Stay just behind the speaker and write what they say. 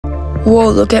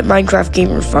Whoa, look at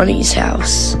MinecraftGamerFunny's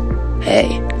house. Hey.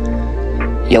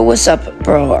 Yo, what's up,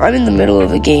 bro? I'm in the middle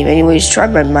of a game. Anyways, try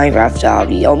my Minecraft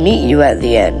hobby. I'll meet you at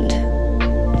the end.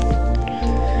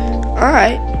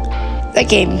 Alright. That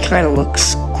game kind of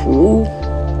looks cool.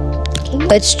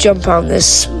 Let's jump on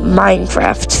this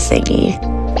Minecraft thingy.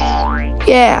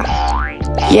 Yeah.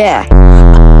 Yeah.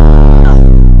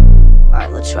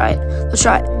 Alright, let's try it. Let's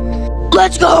try it.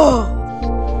 Let's go!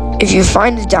 If you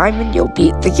find a diamond, you'll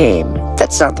beat the game.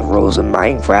 That's not the rules of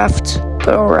Minecraft,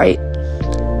 but alright.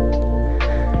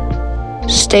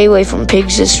 Stay away from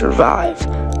pigs to survive.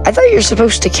 I thought you were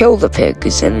supposed to kill the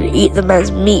pigs and eat them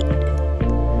as meat.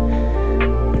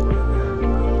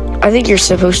 I think you're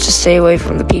supposed to stay away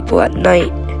from the people at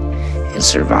night in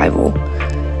survival.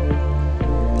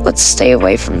 Let's stay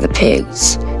away from the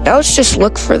pigs. Now let's just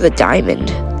look for the diamond.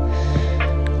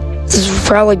 This will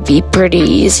probably be pretty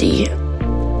easy.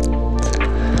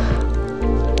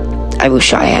 I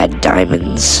wish I had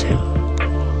diamonds.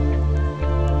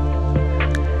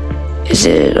 Is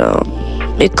it,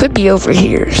 it could be over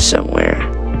here somewhere.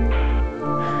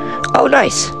 Oh,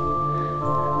 nice.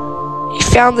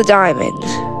 You found the diamond.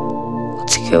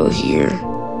 Let's go here.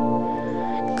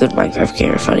 Good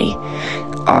MinecraftGamerFunny.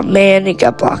 Oh man, it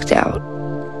got blocked out.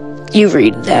 You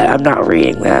read that, I'm not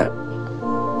reading that.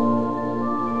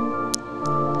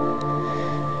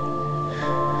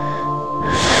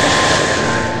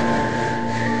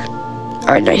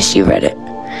 Alright, nice, you read it.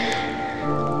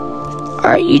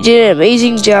 Alright, you did an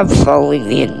amazing job following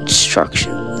the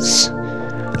instructions.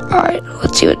 Alright,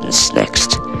 let's see what's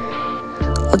next.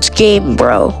 Let's game,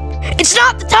 bro. It's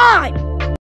not the time!